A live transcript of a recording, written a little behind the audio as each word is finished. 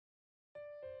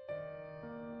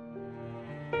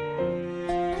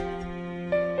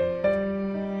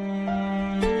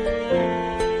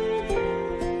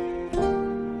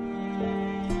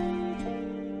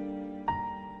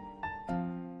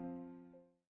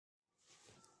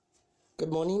Good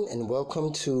morning and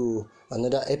welcome to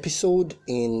another episode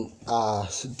in our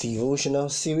devotional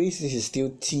series. This is still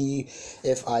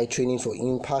TFI Training for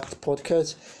Impact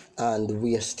podcast, and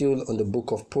we are still on the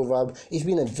book of Proverbs. It's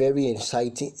been a very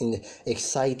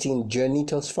exciting journey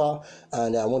thus far,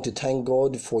 and I want to thank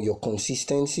God for your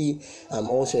consistency. I'm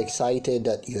also excited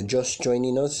that you're just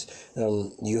joining us.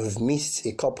 You have missed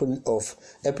a couple of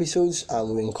episodes,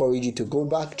 and we encourage you to go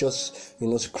back. Just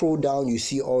scroll down, you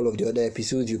see all of the other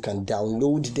episodes. You can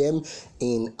download them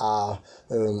in our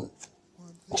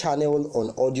channel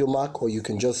on AudioMac, or you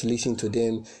can just listen to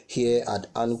them here at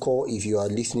Anchor. If you are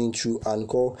listening through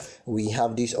Anchor, we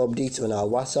have these updates on our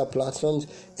WhatsApp platforms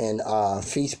and our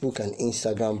Facebook and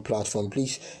Instagram platform.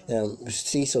 Please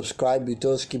stay subscribed with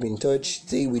us, keep in touch,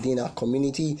 stay within our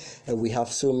community, and we have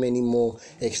so many more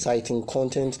exciting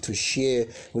content to share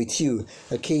with you.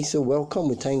 Okay, so welcome.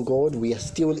 We thank God. We are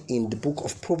still in the book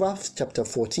of Proverbs chapter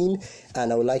 14,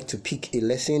 and I would like to pick a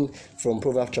lesson from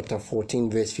Proverbs chapter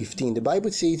 14 verse 15. The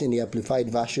Bible says in the Amplified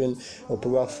Version of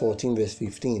Proverbs 14 verse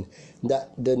 15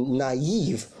 that the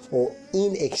naive or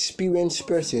inexperienced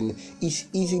person is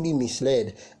easily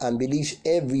misled and believes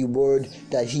every word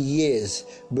that he hears,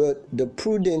 but the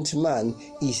prudent man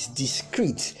is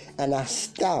discreet and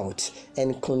stout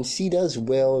and considers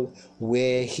well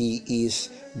where he is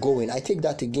going. I take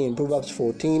that again. Proverbs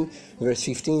 14 verse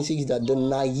 15 says that the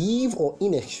naive or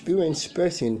inexperienced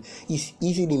person is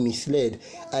easily misled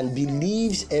and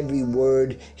believes every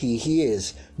word he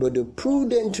hears, but the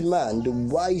prudent man, the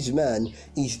wise man,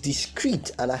 is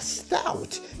discreet and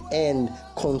stout and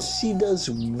considers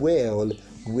well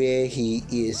where he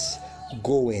is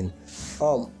going.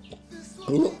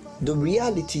 The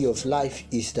reality of life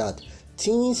is that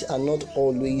things are not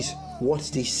always what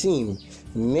they seem.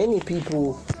 Many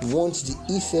people want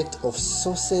the effect of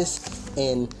success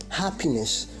and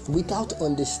happiness without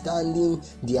understanding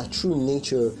their true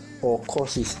nature or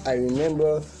causes. I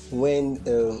remember when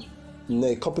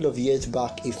a couple of years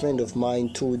back, a friend of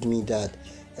mine told me that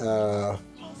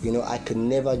I could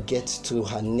never get to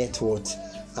her net worth.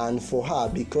 And for her,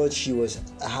 because she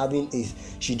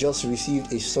just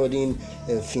received a sudden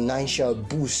financial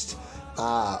boost,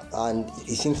 and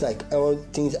it seems like all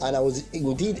things, and I was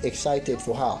indeed excited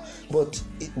for her. But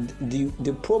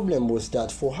the problem was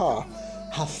that for her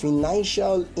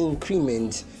financial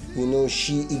increment,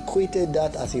 she equated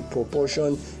that as a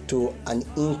proportion to an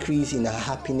increase in her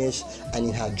happiness and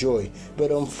in her joy.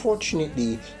 But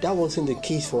unfortunately, that wasn't the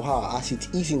case for her, as it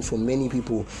isn't for many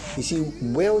people. You see,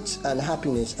 wealth and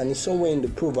happiness, and it's somewhere in the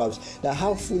Proverbs that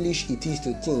how foolish it is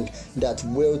to think that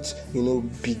wealth,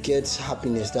 begets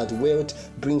happiness, that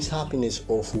wealth brings happiness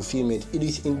or fulfillment. It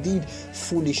is indeed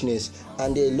foolishness,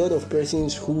 and there are a lot of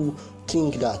persons who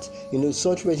think that,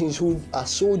 such persons who are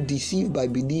so deceived by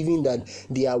believing that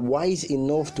they are wise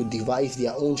enough to devise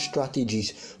their own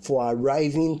strategies for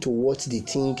arriving to what they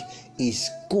think is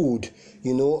good,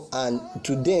 and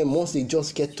to them, once they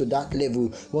just get to that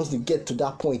level, once they get to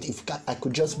that point, if I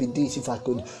could just be this, if I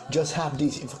could just have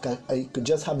this, if I could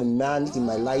just have a man in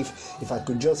my life, if I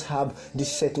could just have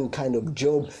this certain kind of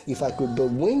job,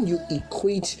 but when you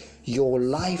equate your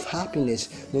life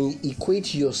happiness, when you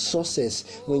equate your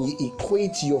success, when you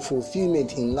equate your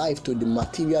fulfillment in life to the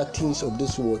material things of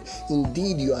this world,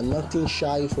 indeed you are nothing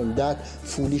shy from that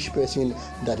foolish person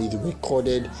that is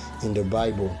recorded in the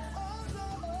Bible.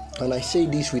 And I say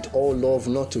this with all love,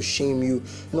 not to shame you,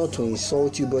 not to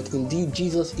insult you, but indeed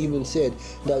Jesus even said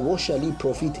that what shall it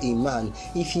profit a man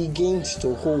if he gains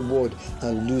the whole world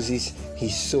and loses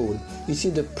his soul? You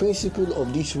see, the principle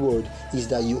of this world is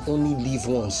that you only live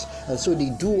once, and so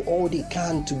they do all they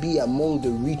can to be among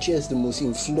the richest, the most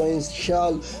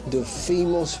influential, the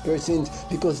famous persons,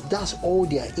 because that's all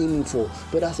they are aiming for.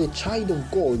 But as a child of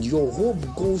God, your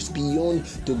hope goes beyond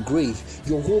the grave.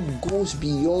 Your hope goes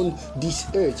beyond this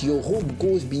earth. Your hope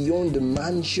goes beyond the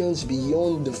mansions,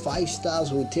 beyond the 5-star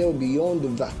hotel, beyond the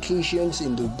vacations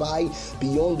in Dubai,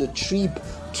 beyond the trip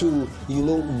to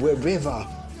wherever.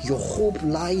 Your hope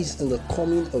lies in the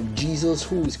coming of Jesus,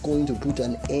 who is going to put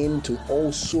an end to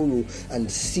all sorrow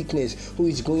and sickness, who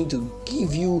is going to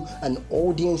give you an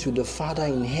audience with the Father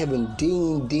in heaven day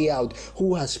in, day out,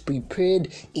 who has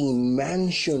prepared a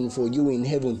mansion for you in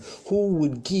heaven, who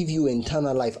would give you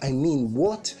eternal life. I mean,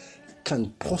 what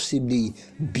can possibly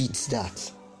beat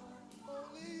that?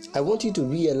 I want you to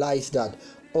realize that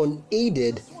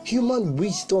unaided, human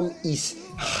wisdom is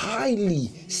highly,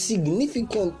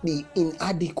 significantly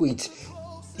inadequate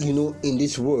in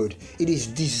this world. It is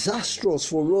disastrous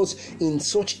for us in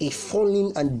such a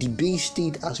fallen and debased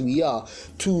state as we are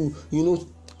to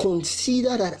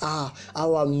consider that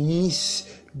our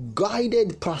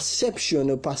guided perception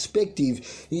or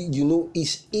perspective,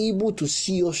 is able to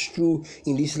see us through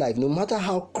in this life. No matter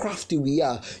how crafty we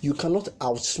are, you cannot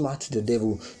outsmart the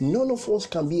devil. None of us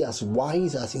can be as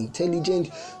wise, as intelligent,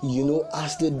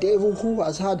 as the devil, who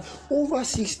has had over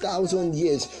 6,000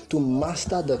 years to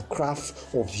master the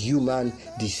craft of human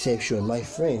deception. My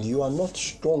friend, you are not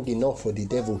strong enough for the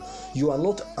devil. You are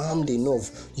not armed enough.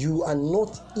 You are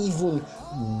not even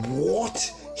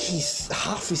worth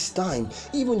half his time.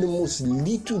 Even the most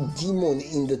little demon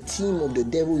in the team of the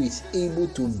devil is able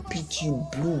to beat you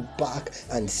blue, back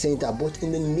and center. But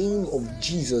in the name of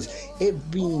Jesus,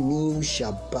 every knee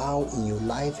shall bow in your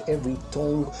life, every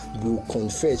tongue will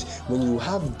confess. When you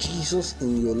have Jesus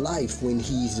in your life, when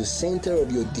he is the center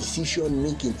of your decision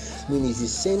making, when he is the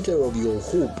center of your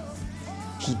hope,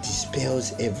 he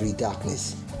dispels every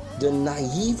darkness. The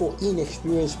naive or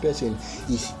inexperienced person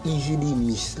is easily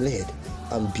misled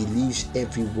and believes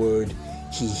every word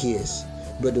he hears.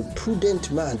 But the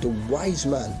prudent man, the wise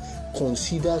man,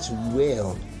 considers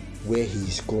well where he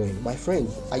is going. My friend,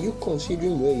 are you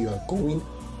considering where you are going?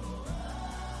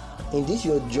 In this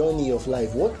your journey of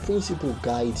life, what principle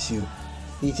guides you?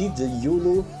 Is it the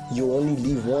YOLO, you only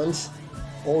live once?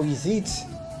 Or is it,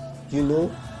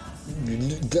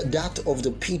 that of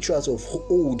the patriarchs of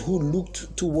old, who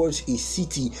looked towards a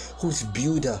city whose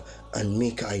builder and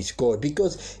maker is God?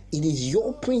 Because it is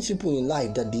your principle in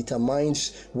life that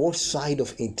determines what side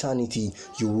of eternity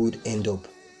you would end up.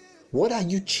 What are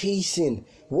you chasing?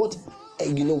 What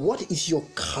is your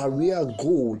career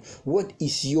goal? What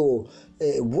is your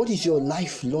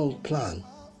lifelong plan?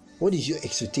 What is your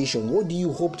expectation? What do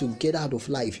you hope to get out of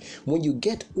life? When you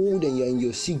get old and you're in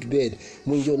your sick bed,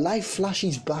 when your life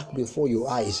flashes back before your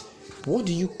eyes, what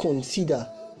do you consider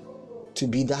to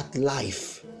be that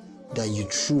life that you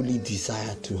truly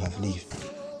desire to have lived?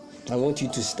 I want you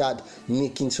to start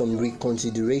making some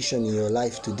reconsideration in your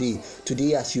life today.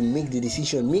 Today, as you make the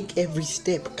decision, make every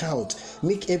step count.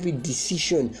 Make every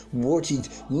decision worth it.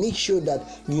 Make sure that,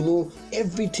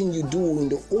 everything you do in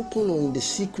the open or in the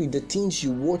secret, the things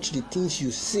you watch, the things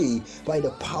you say, by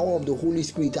the power of the Holy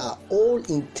Spirit, are all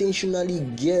intentionally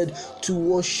geared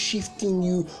towards shifting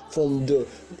you from the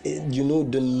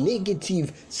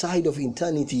negative side of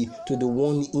eternity to the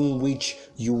one in which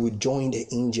you will join the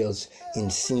angels in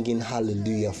singing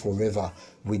hallelujah forever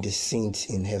with the saints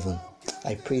in heaven.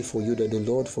 I pray for you that the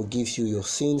Lord forgives you your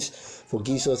sins,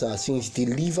 forgives us our sins,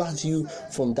 delivers you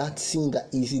from that sin that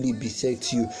easily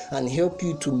besets you, and help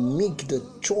you to make the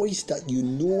choice that you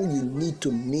know you need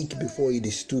to make before it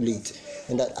is too late.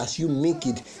 And that as you make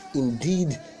it,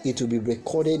 indeed it will be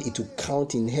recorded, it will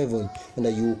count in heaven, and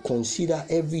that you will consider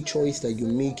every choice that you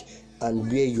make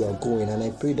and where you are going. And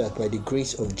I pray that by the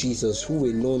grace of Jesus, who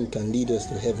alone can lead us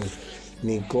to heaven,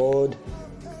 may God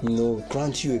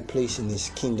grant you a place in his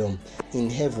kingdom, in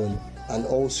heaven, and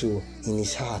also in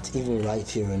his heart, even right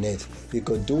here on earth.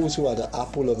 Because those who are the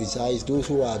apple of his eyes, those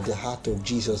who are at the heart of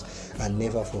Jesus, are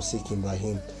never forsaken by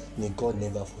him. May God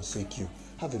never forsake you.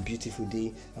 Have a beautiful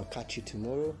day. I'll catch you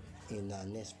tomorrow in our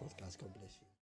next podcast. God bless you.